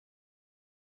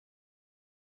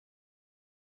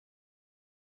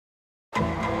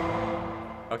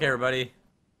Okay, everybody,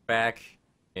 back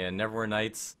in Neverwinter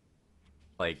Nights.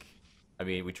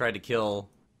 We tried to kill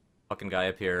fucking guy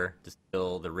up here to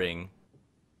steal the ring.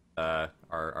 Our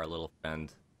little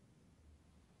friend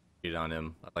cheated on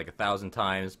him like 1,000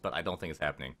 times, but I don't think it's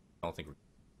happening. I don't think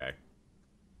we're okay.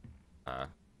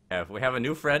 We have a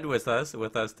new friend with us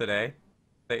today.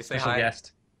 Say Special hi.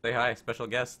 guest. Say hi, special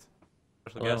guest.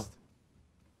 Special Hello. guest.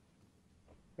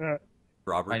 Uh,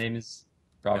 Robert My name is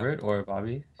Robert or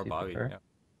Bobby, or if you Bobby. prefer.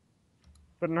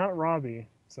 but not Robbie,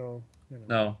 so, you know.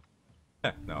 No,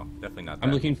 Yeah. No, definitely not that.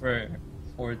 I'm looking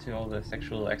forward to all the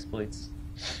sexual exploits.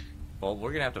 Well,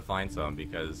 we're gonna have to find some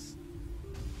because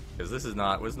this is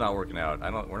not working out.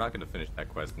 We're not gonna finish that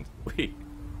quest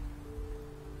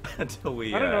until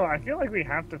we. I don't know, I feel like we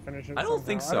have to finish it I don't somehow.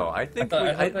 think so. I I think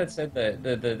thought that said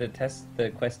the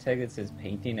quest tag that says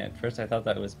painting. At first, I thought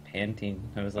that was panting.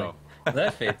 I was like,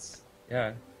 that fits.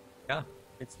 Yeah, yeah,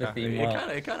 it's the yeah, theme.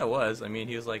 it kind of was. I mean,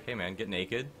 he was like, "Hey, man, get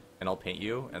naked, and I'll paint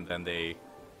you," and then they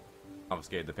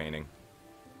confiscated the painting.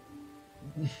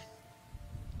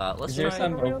 Let's Is there try.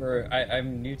 some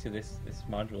I'm new to this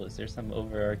module. Is there some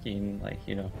overarching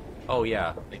Oh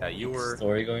yeah, yeah. You were.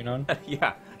 story going on?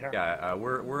 Yeah, yeah.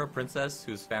 We're a princess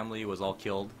whose family was all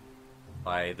killed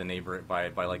by the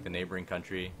neighboring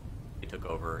country. They took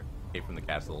over, came from the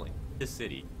castle in this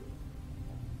city.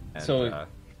 And, So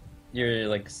you're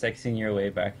like sexing your way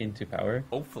back into power?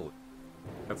 hopefully,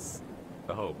 that's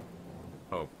the hope.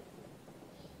 Hope.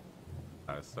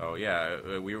 So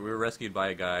yeah, we were rescued by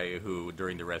a guy who,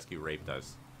 during the rescue, raped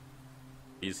us.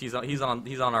 He's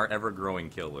on our ever-growing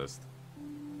kill list.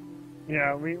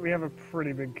 Yeah, we have a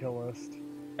pretty big kill list.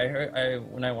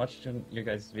 When I watched your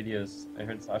guys' videos, I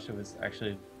heard Sasha was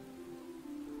actually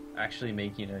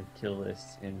making a kill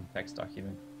list in text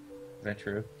document. Is that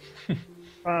true?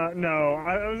 No,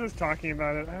 I was just talking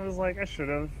about it. I was like, I should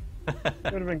have.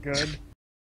 Would have been good.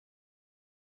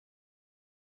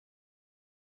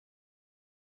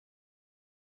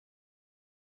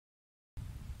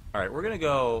 All right, we're gonna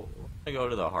go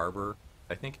to the harbor.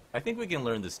 I think we can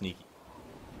learn the sneaky.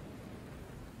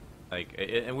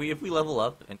 If we level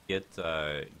up and get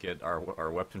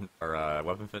our weapon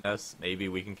finesse, maybe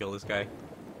we can kill this guy.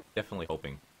 Definitely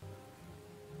hoping.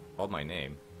 Called my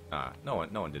name. No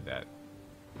one did that.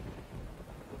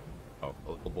 Oh,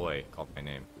 a little boy called my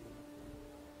name.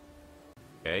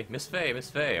 Okay, Miss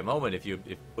Faye, a moment if you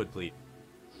would please.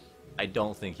 I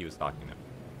don't think he was talking to me.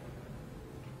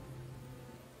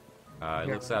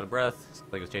 He looks out of breath,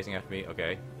 like he was chasing after me.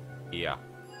 Okay. Yeah.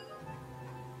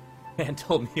 Man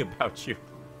told me about you.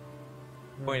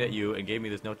 Pointed at you and gave me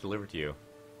this note delivered to you.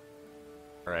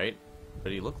 Alright. What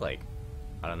did he look like?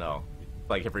 I don't know.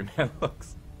 Like every man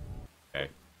looks. Okay.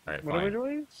 Alright, What are we fine.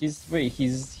 doing?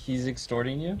 He's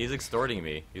extorting you? He's extorting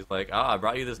me. He's like, I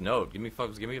brought you this note. Give me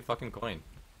a fucking coin.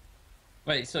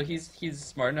 Wait, so he's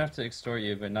smart enough to extort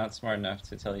you, but not smart enough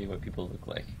to tell you what people look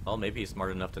like. Well, maybe he's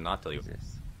smart enough to not tell you.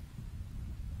 Jesus.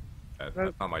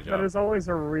 That's not my job. That is always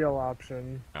a real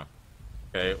option.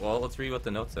 Okay, well, let's read what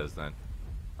the note says then.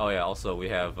 Oh yeah, also we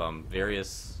have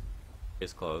various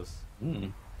clothes.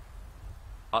 Mm.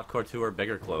 Hot couture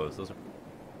beggar clothes. Those are...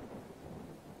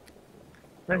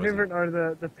 My That was favorite are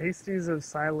the pasties of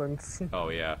silence. Oh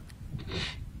yeah.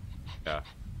 Yeah.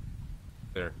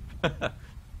 There.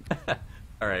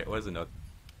 Alright, what is the note?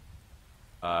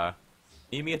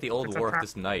 Meet me at the old It's a wharf trap.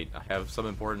 this night. I have some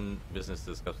important business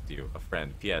to discuss with you. A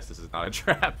friend. P.S. This is not a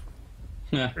trap.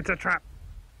 It's a trap.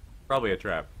 Probably a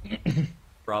trap.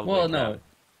 Probably Well, a trap. no.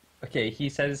 Okay, he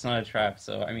said it's not a trap,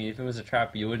 so, I mean, if it was a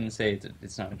trap, you wouldn't say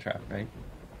it's not a trap, right?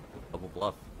 Double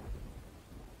bluff.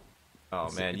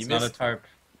 Oh man, it's you not missed... a tarp.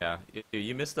 Yeah,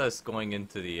 you missed us going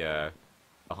into the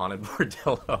haunted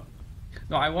bordello.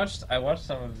 No, I watched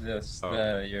some of this.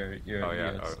 Oh. Your Oh,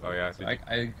 yeah. videos. Oh, yeah.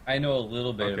 So I know a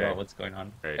little bit Okay. about what's going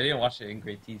on. Great. I didn't watch it in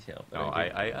great detail, but No,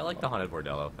 I I like the haunted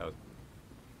bordello. That was...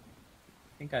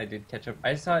 I think I did catch up.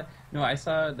 I saw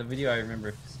the video. I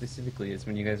remember specifically is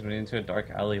when you guys went into a dark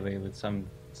alleyway with some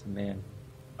man.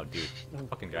 Oh, dude, Oh,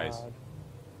 fucking guys.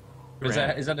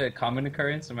 God. Is that a common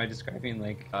occurrence? Am I describing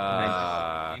like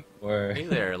or Hey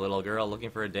there, little girl, looking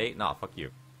for a date? Nah, fuck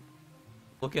you.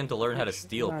 Looking to learn how to It's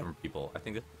steal not- from people. I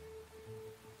think that...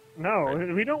 No,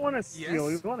 Right. we don't want to steal.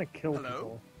 Yes. We want to kill Hello?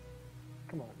 people.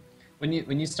 Come on.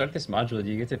 when you start this module,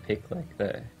 do you get to pick like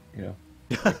the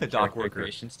dock character worker.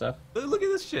 creation stuff? Look at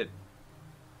this shit.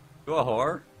 You a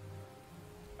whore?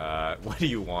 What do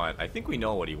you want? I think we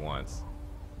know what he wants.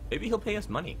 Maybe he'll pay us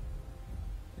money.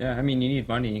 Yeah, I mean you need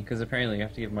money because apparently you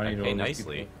have to give money I to pay all these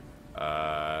nicely.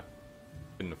 people.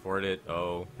 Couldn't afford it.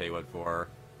 Oh, pay what for?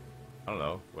 I don't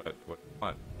know. What you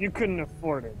want? You couldn't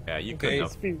afford it. Yeah, you Okay,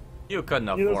 couldn't. You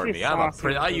couldn't You must afford be me. I'm a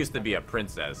saucy I with used to be a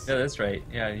princess. Yeah, that's right.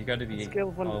 Yeah, you gotta be. Scale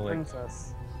of 1 all, to like,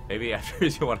 princess. Maybe after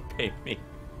you want to pay me.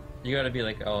 you gotta be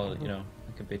like, oh, you know,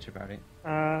 like a bitch about it.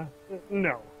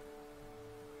 No.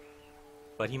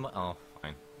 But he might. Oh,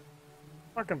 fine.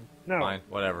 Fuck him. No. Fine.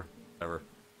 Whatever. Whatever.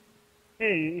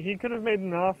 Hey, he could have made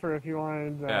an offer if he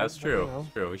wanted that. Yeah, that's but, true. you know.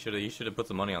 That's true. You should have put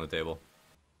some money on the table.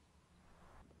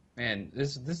 Man,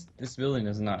 this building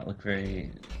does not look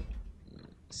very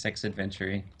sex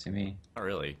adventure-y to me. Not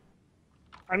really.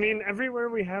 I mean, everywhere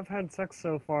we have had sex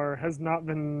so far has not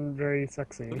been very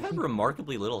sexy. We've had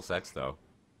remarkably little sex, though.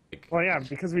 Like, Well, yeah,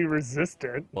 because we resist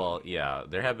it. well, yeah,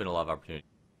 there have been a lot of opportunities.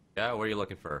 Yeah, what are you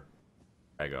looking for?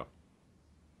 There you go.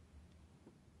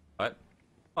 What?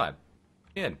 What?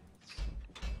 In.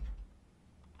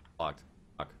 Locked.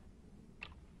 Lock.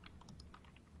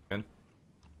 In.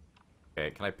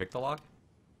 Okay, can I pick the lock?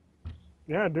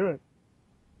 Yeah, do it.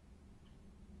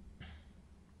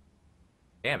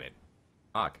 Damn it.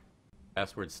 Lock.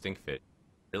 Password stinkfit.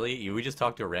 Really? We just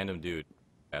talked to a random dude.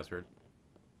 Password.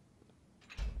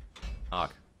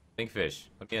 Knock. Stinkfish.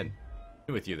 Look in.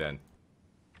 Who with you then?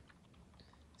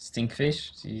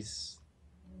 Stinkfish? Jeez.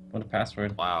 What a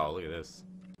password. Wow, look at this.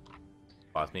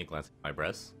 Boss me glancing at my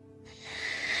breasts.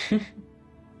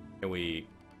 Can we...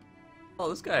 Oh,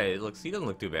 this guy looks... He doesn't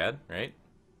look too bad, right?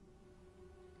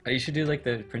 Oh, you should do like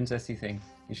the princessy thing.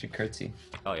 You should curtsy.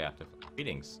 Oh yeah, definitely.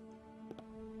 Greetings.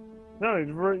 No,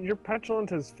 you're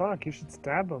petulant as fuck. You should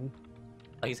stab him.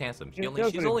 Oh, he's handsome. He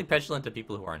does She's look- only petulant to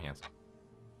people who aren't handsome.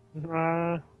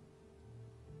 What's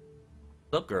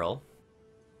up, girl?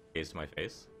 Gaze to my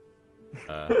face.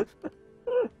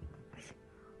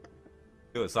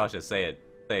 Do it, Sasha. Say it.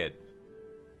 Say it.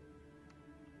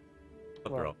 What's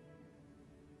up, What? girl?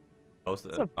 Post it.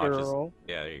 What's up, Oh, just- girl?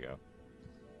 Yeah, there you go.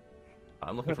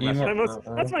 I'm looking for You my... know-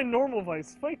 That's my normal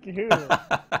voice. Fuck you.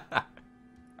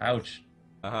 Ouch.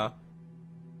 Uh-huh.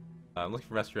 I'm looking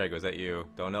for Master Ego. Is that you?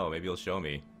 Don't know. Maybe you'll show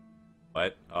me.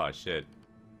 What? Oh, shit.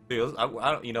 Dude, I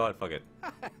don't... You know what? Fuck it.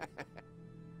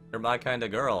 You're my kind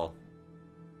of girl.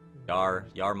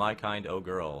 Yar my kind oh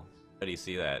girl. How do you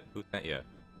see that? Who sent you?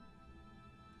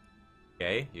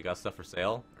 Okay, you got stuff for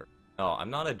sale? No, I'm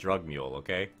not a drug mule,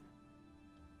 okay?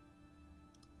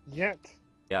 Yet.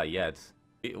 Yeah, yet.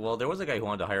 Well, there was a guy who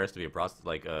wanted to hire us to be a prostitute,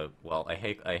 like, well,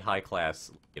 a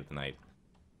high-class at the night.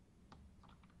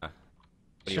 What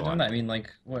do Should you have done want? that. I mean, like,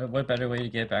 what better way to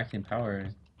get back in power?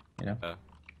 You know.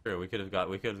 Sure, we could have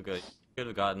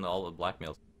gotten all the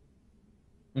blackmails.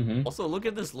 Mm-hmm. Also, look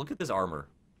at this armor.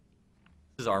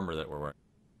 This is armor that we're wearing.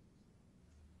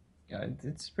 Yeah,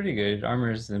 it's pretty good.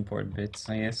 Armor is the important bits,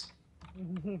 I guess.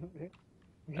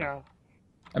 Yeah.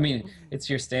 I mean, it's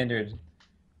your standard,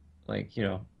 like, you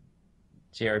know,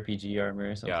 JRPG armor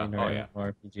or something, Yeah, or oh, yeah.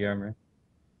 RPG armor.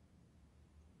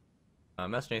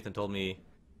 Master Nathan told me to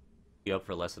be up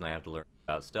for a lesson I have to learn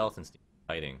about stealth and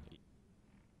hiding. Do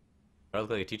I look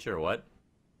like a teacher or what?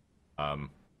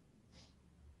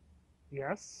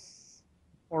 Yes.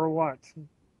 Or what?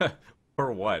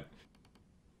 Or what?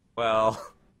 Well,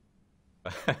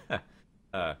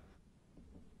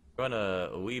 run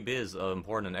a wee biz of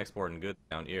importing and exporting goods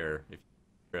down here if you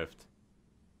drift.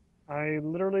 I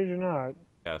literally do not.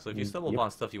 Yeah, so if you stumble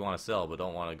upon stuff you want to sell but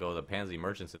don't want to go to the pansy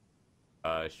merchants,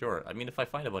 sure. I mean, if I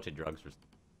find a bunch of drugs,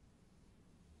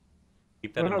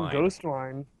 keep that What in about mind. ghost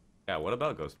wine? Yeah, what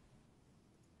about ghost?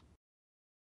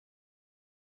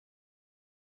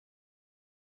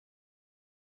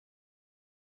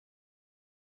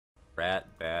 Rat,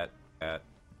 bat.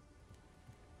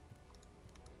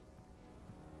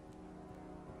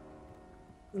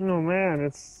 Oh man,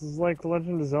 it's like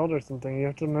Legend of Zelda or something. You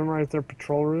have to memorize their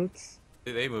patrol routes.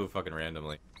 They move fucking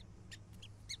randomly.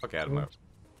 Fuck out of my...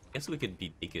 Guess we could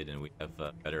be naked and we have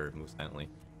better moves silently.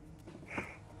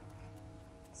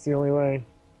 It's the only way.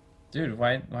 Dude,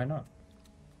 why not?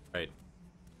 Right.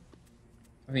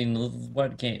 I mean,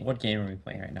 what game are we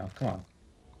playing right now? Come on.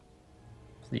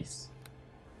 Please.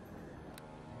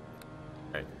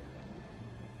 Right.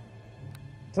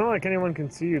 It's not like anyone can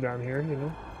see you down here, you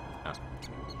know? No.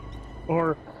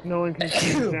 Or no one can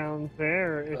see you down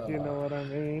there, if you know what I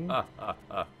mean. Oh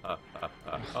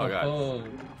god. Oh,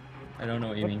 I don't know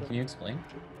what you mean. Can you explain?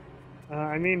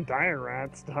 I mean dire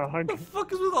rats, dog. What the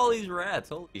fuck is with all these rats?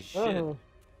 Holy shit. Oh.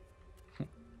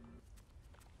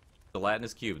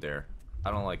 Gelatinous cube there. I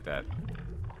don't like that.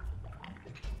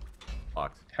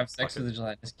 Locked. Have sex Fuck with it. a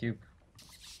gelatinous cube.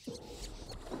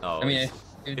 No, I mean, it's-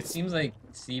 it it's- seems like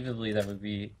conceivably that would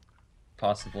be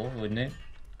possible, wouldn't it?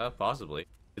 possibly.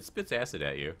 It spits acid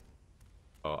at you.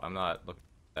 Oh, I'm not looking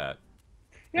at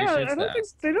Yeah, sure I it's don't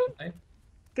think that?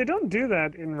 they don't do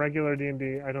that in regular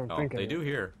D&D. I don't that. No, think they anyway. do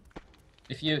here.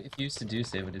 If you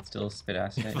seduce it, would it still spit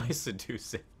acid at If I you?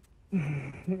 seduce it,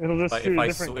 It'll just shoot a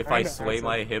different if I kind of sway acid.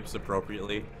 my hips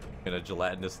appropriately in a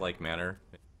gelatinous-like manner,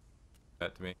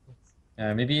 that to me.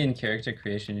 Maybe in character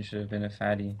creation you should have been a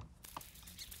fatty.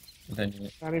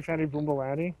 Fatty fatty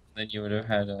boombalatti. Then you would have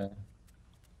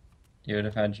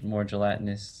had more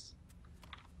gelatinous.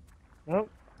 Oh.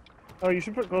 Oh, you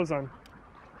should put clothes on.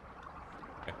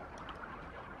 Okay.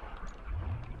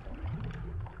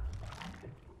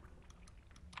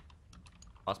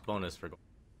 Lost bonus for.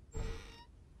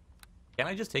 Can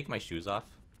I just take my shoes off?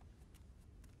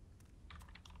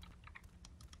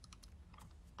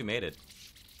 We made it.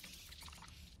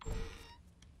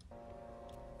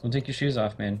 Don't take your shoes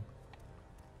off, man.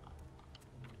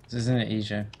 This isn't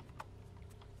Asia.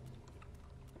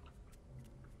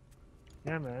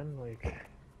 Yeah, man. Like,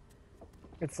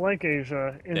 it's like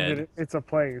Asia in Dead. that it's a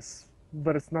place,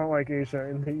 but it's not like Asia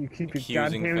in that you keep your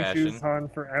Accusing goddamn fashion. shoes on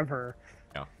forever.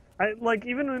 Yeah. I like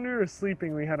even when we were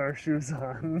sleeping, we had our shoes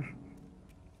on.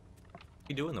 What do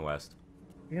you do in the West?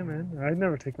 Yeah, man. I'd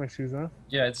never take my shoes off.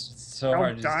 Yeah, it's so I'll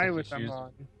hard to just die take with your them shoes.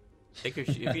 on. Take your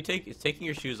if you taking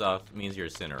your shoes off means you're a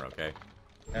sinner, okay?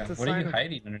 Yeah. It's a What are sign you of-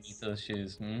 hiding underneath those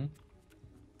shoes? Hmm?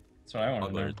 That's what I want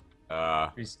to know.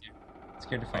 Smugglers. Pretty scared.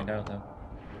 Scared to find out though.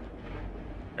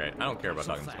 Alright, I don't care about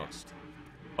talking to smoke.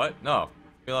 What? No.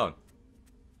 Leave me alone.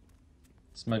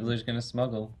 Smuggler's gonna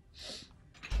smuggle.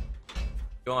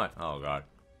 Go on. Oh god.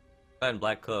 Clad in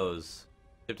black clothes,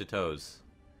 tip to toes.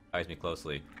 Eyes me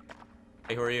closely.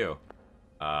 Hey, who are you?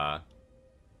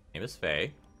 Name is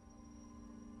Faye.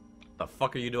 What the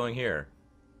fuck are you doing here?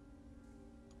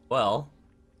 Well,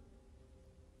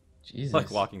 Jesus. like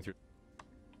walking through.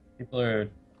 People are.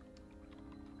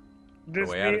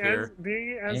 Just way out of here.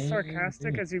 be as Hey,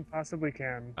 sarcastic hey. as you possibly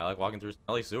can. I like walking through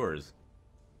smelly sewers.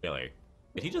 Really?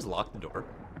 Did he just lock the door?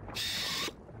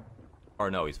 Or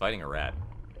no, he's fighting a rat.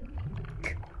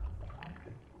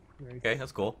 Nice. Okay,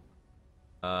 that's cool.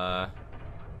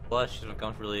 Blush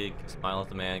uncomfortably, smile at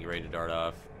the man, get ready to dart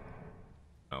off.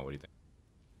 Oh, what do you think?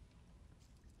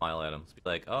 Smile at him. Be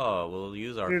like, oh, we'll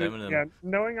use our Dude, feminine yeah,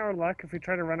 knowing our luck, if we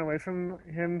try to run away from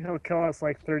him, he'll kill us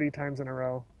like 30 times in a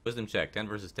row. wisdom check, 10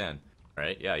 versus 10.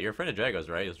 Right? Yeah, you're a friend of Drago's,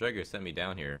 right? It was Drago who sent me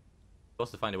down here. I'm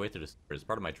supposed to find a way through the sewers. It's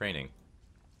part of my training.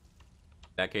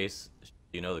 In that case, do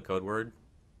you know the code word?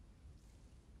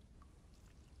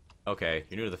 Okay,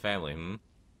 you're new to the family, hmm?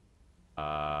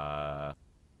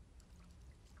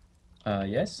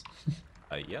 Yes?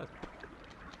 Yeah.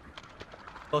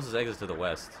 Closest exit to the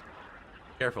west.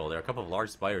 Careful, there are a couple of large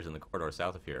spiders in the corridor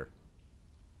south of here.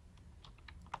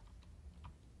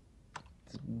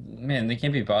 Man, they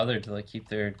can't be bothered to like keep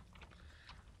their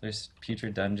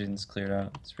putrid dungeons cleared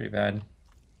out. It's pretty bad.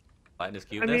 Gelatinous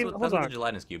cube? I That's, mean, what, hold that's what on. the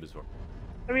gelatinous cube is for.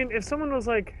 I mean, if someone was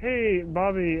like, "Hey,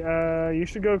 Bobby, you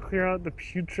should go clear out the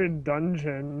putrid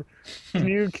dungeon," can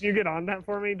you get on that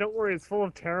for me? Don't worry, it's full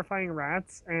of terrifying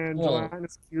rats and Well-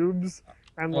 gelatinous cubes.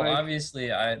 And Well, like, obviously,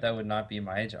 that would not be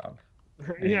my job.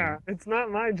 yeah, it's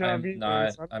not my job either.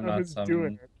 not- So I don't I'm know not who's some-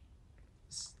 doing it.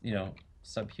 You know,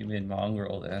 subhuman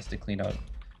mongrel that has to clean out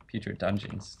putrid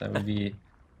dungeons. That would be.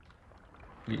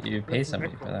 You pay That's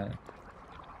somebody for that.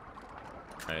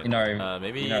 Right. In our-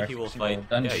 maybe in our he will fictional fight. Yeah,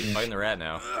 dungeon. he's fighting the rat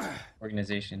now.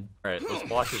 Organization. Alright, let's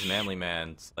watch his manly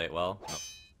man slay. Well, no,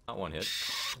 not one hit.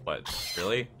 What?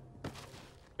 Really?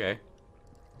 Okay.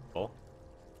 Cool.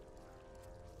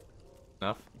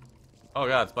 Enough. Oh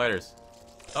god, spiders.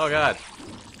 Oh god,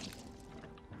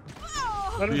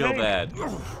 Let him real hang. bad.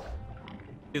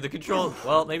 Dude, the control.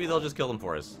 Well, maybe they'll just kill them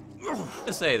for us.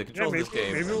 Just say the controls of this maybe-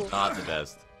 game maybe we'll- is not the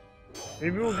best.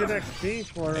 Maybe we'll get XP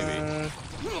for Maybe.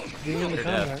 being in the They're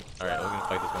combat. dead. Alright, we're gonna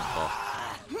fight this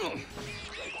one fall.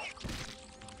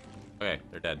 Okay,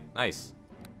 they're dead. Nice.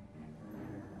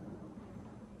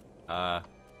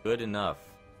 Good enough.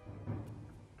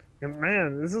 Yeah,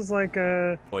 man, this is like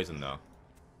Poison though.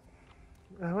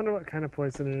 I wonder what kind of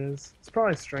poison it is. It's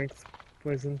probably strength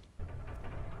poison.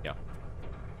 Yeah.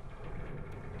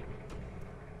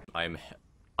 I'm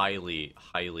highly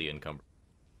encumbered.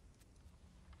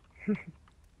 I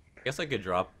guess I could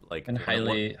drop like And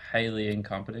one- highly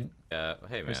incompetent. Yeah.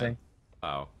 Hey per se. man.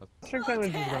 Wow. That's Strength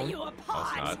damage is wrong. no, it's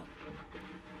not.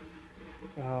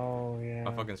 Oh yeah.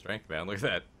 My fucking strength, man. Look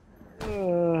at that.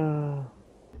 Uh,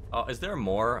 Oh, is there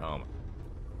more? Oh.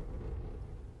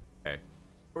 Okay.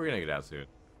 We're gonna get out soon.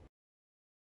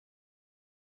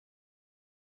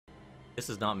 This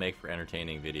does not make for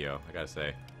entertaining video, I gotta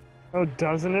say. oh,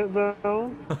 doesn't it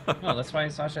though? No, that's why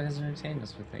Sasha has entertained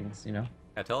us with things, you know?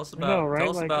 Yeah, tell us I about know, right?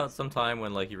 tell us Like, about it's- some time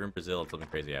when like you were in Brazil and something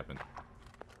crazy happened.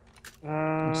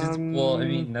 Which is, well, I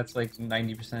mean, that's like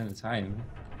 90% of the time.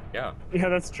 Yeah,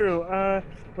 that's true.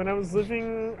 When I was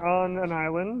living on an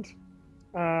island,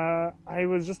 I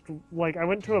was just like I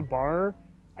went to a bar.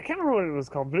 I can't remember what it was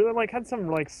called, but it like had some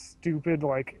like stupid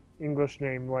like English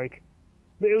name. Like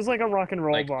it was like a rock and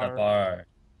roll Like the bar. bar.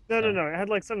 No, no, So, no. It had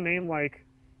like some name like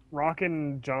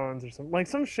Rockin' Johns or something. Like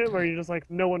some shit where you're just like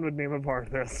no one would name a bar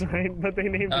this, right? But they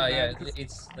named it yeah, that 'cause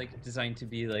it's like designed to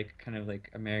be like kind of like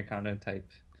Americana type.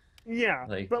 yeah,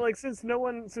 Like, but like since no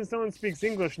one speaks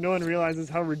English, no one realizes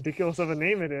how ridiculous of a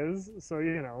name it is. So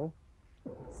you know,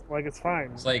 like it's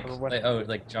fine it's or like whatever. oh,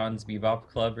 like John's Bebop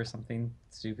Club or something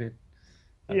stupid.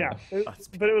 I don't Yeah, know. Let's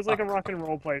be but it was like a fuck. rock and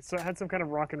roll place, so it had some kind of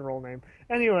rock and roll name.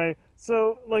 Anyway,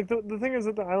 so like the thing is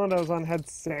that the island I was on had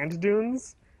sand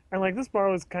dunes, and like this bar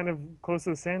was kind of close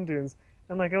to the sand dunes,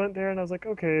 and like I went there and I was like,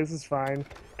 okay, this is fine,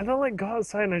 and then like go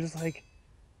outside and I just like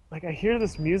I hear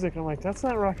this music and I'm like, that's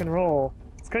not rock and roll.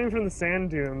 It's coming from the sand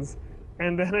dunes.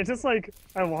 And then I just like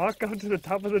I walk up to the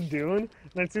top of the dune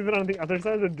and I see that on the other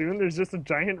side of the dune there's just a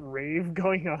giant rave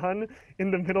going on in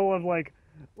the middle of like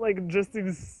just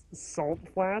these salt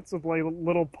flats with like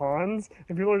little ponds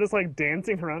and people are just like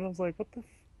dancing around. I was like, what the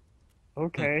Hmm.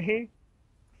 okay.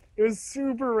 It was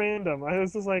super random. I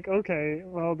was just like, okay,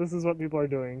 well this is what people are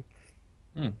doing.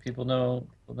 People know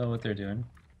what they're doing.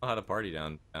 Know how to party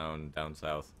down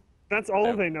south. That's all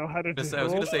I, they know how to I was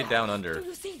gonna do. say down under. Do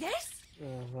you see this?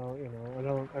 Well, you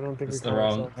know, I don't think we It's the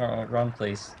call ourselves. wrong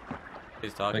place.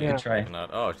 He's But talking. good Yeah. try. Not.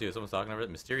 Oh, dude, someone's talking over it.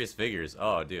 Mysterious figures.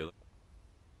 Oh, dude.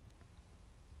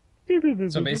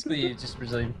 So basically, just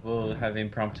Brazilian people have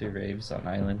impromptu raves on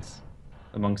islands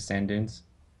amongst sand dunes.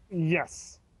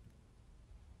 Yes.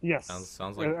 Sounds Yes.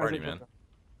 sounds like a As party, it turns man. out.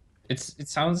 It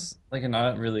sounds like a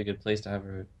not really good place to have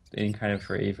any kind of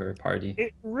rave or party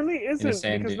It really in a isn't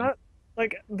sand because dune. not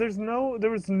like there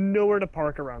was nowhere to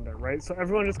park around it, right? So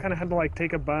everyone just kind of had to like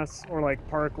take a bus or like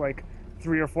park like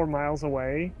 3 or 4 miles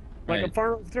away, like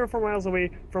Right. 3 or 4 miles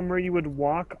away from where you would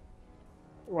walk,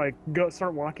 like go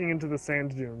start walking into the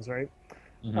sand dunes, right?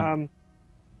 Hmm. Um,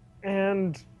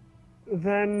 and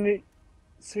then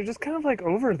so you're just kind of like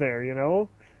over there, you know?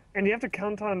 And you have to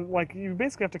count on like you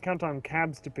basically have to count on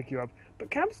cabs to pick you up. But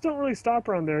cabs don't really stop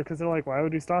around there because they're like, why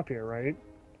would we stop here, right?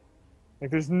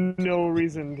 Like there's no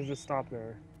reason to just stop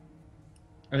there.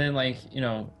 And then like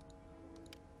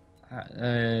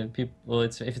people. Well,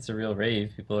 it's if it's a real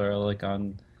rave, people are like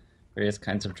on various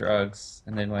kinds of drugs,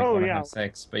 and then like Oh want to yeah, have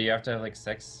sex. But you have to have like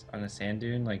sex on a sand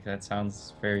dune. Like that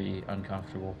sounds very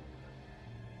uncomfortable.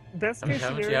 best I mean, case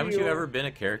haven't you scenario. ever been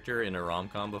a character in a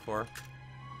rom-com before?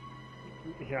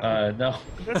 Yeah, No.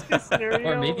 best case Or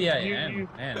scenario. maybe I You am. you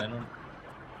Man, I don't.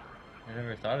 I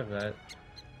never thought of that.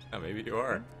 Yeah, maybe you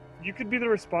are. you could be the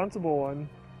responsible one.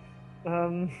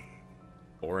 Um,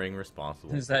 Boring,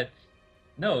 responsible, Is that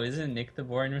no? Isn't Nick the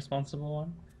boring responsible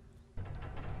one?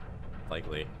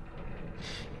 likely.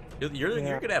 Yeah.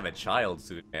 You're gonna have a child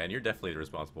soon, man. You're definitely the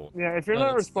responsible. yeah, if you're No,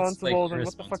 not that's like responsible, then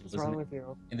what the fuck irresponsible, is isn't wrong it? with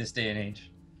you? In this day and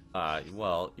age.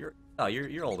 Well,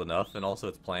 you're old enough, and also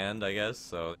it's planned, I guess.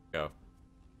 So there you go.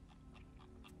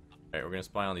 All right, we're gonna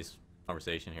spy on these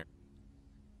conversation here.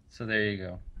 So there you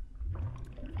go.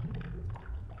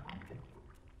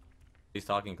 He's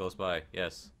talking close by.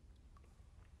 Yes.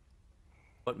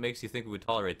 What makes you think we would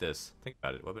tolerate this? Think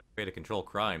about it. What better way to control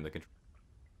crime than control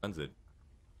runs it?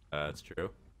 That's true.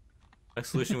 Next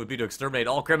solution would be to exterminate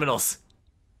all criminals.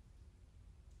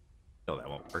 No, that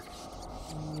won't work.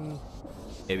 Mm,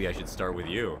 Maybe I should start with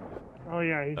you. oh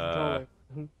yeah, you should totally.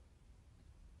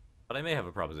 But I may have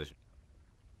a proposition.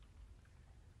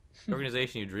 The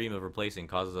organization you dream of replacing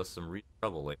causes us some real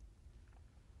trouble lately.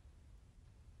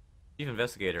 Chief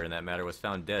investigator in that matter was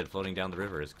found dead floating down the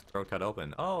river, his throat cut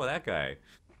open. Oh, that guy.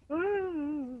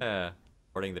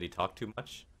 Reporting that he talked too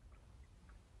much.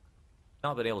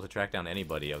 Not been able to track down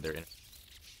anybody of their as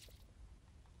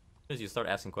soon as you start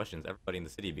asking questions, everybody in the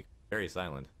city becomes very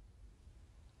silent.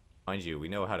 Mind you, we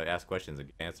know how to ask questions and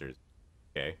get answers.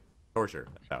 Okay? Torture.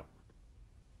 That's how.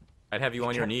 I'd have you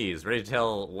on your knees, ready to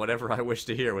tell whatever I wish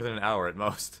to hear within an hour at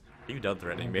most. Are you done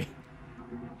threatening me?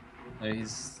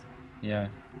 Yeah.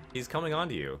 He's coming on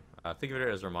to you. Think of it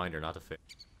as a reminder not to fail.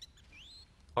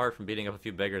 Apart from beating up a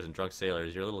few beggars and drunk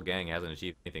sailors, your little gang hasn't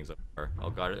achieved anything so far. Oh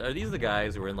god, are these the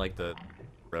guys who were in like the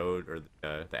road or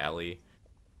the alley?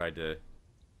 Tried to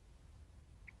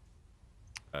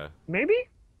Maybe.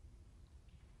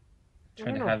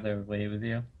 Trying to don't know. have their way with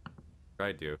you.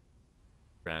 tried to.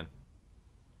 Ran.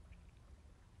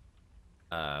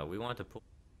 We want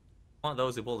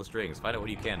those who pull the strings. Find out what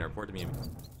you can and report to me.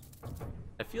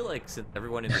 I feel like since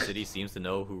everyone in the city seems to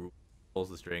know who pulls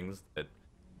the strings, that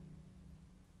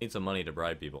need some money to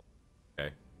bribe people.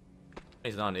 Okay.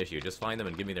 It's not an issue. Just find them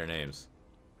and give me their names.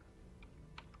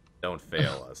 Don't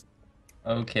fail us.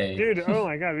 Okay. Dude, oh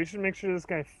my god, we should make sure this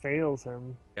guy fails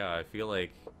him. Yeah, I feel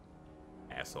like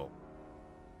asshole.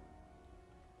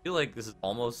 I feel like this is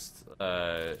almost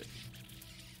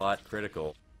plot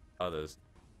critical. Others.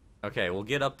 Okay, we'll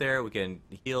get up there. We can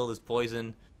heal this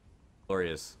poison.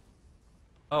 Glorious.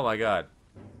 Oh my god.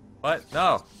 What?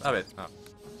 No! Stop it. Oh.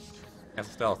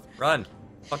 Cancel stealth. Run!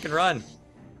 Fucking run!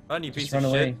 Run, you piece Just run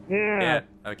of away. shit. Yeah.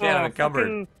 I can't. I'm encumbered.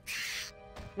 Fucking...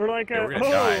 We're like Yeah, a... we're gonna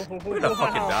die. We're gonna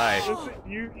fucking die.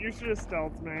 You should have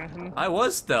stealthed, man. I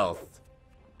was stealth.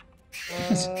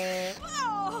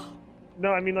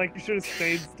 No, I mean, like, you should have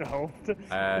stayed stealthed.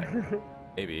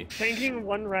 Maybe. Tanking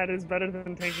one rat is better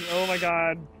than tanking... Oh my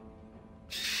god.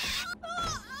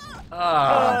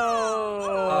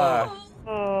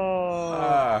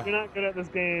 You're not good at this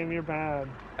game. You're bad.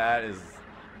 That is...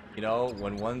 You know,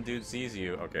 when one dude sees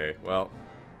you... Okay, well...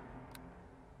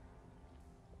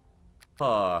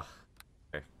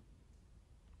 Okay.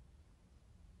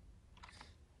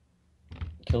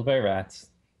 Killed by rats.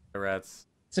 The rats.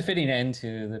 It's a fitting end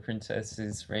to the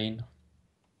princess's reign.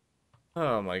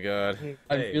 Oh my god.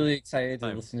 I'm Hey. really excited to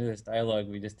Time. listen to this dialogue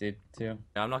we just did too.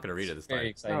 Yeah, I'm not gonna read it this Very time.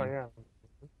 exciting. Oh, yeah.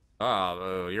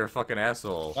 Oh, you're a fucking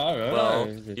asshole. Oh, Well,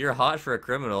 yeah. you're hot for a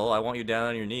criminal. I want you down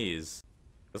on your knees.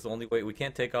 That's the only way. We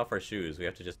can't take off our shoes. We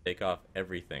have to just take off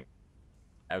everything.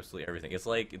 Absolutely everything. It's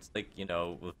like, you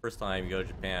know, the first time you go to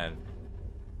Japan,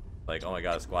 like, oh my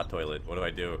god, a squat toilet. What do I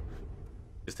do?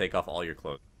 Just take off all your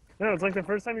clothes. No, it's like the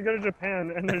first time you go to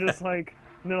Japan, and they're just like,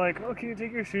 and they're like, oh, can you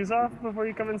take your shoes off before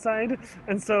you come inside?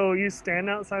 And so you stand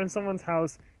outside of someone's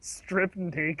house, stripped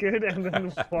naked, and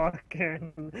then walk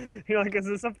in. You're like, is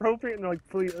this appropriate? And they're like,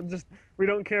 please, just, we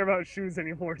don't care about shoes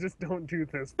anymore. Just don't do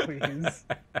this, please.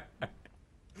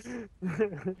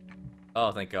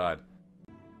 Oh, thank god.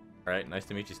 Alright, nice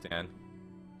to meet you, Stan.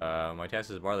 My task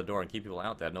is to bar the door and keep people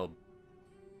out that know...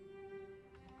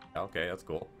 Okay, that's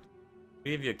cool.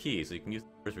 We give you a key so you can use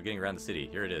it for getting around the city.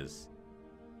 Here it is.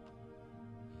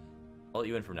 I'll let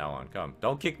you in from now on. Come.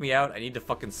 Don't kick me out. I need to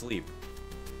fucking sleep.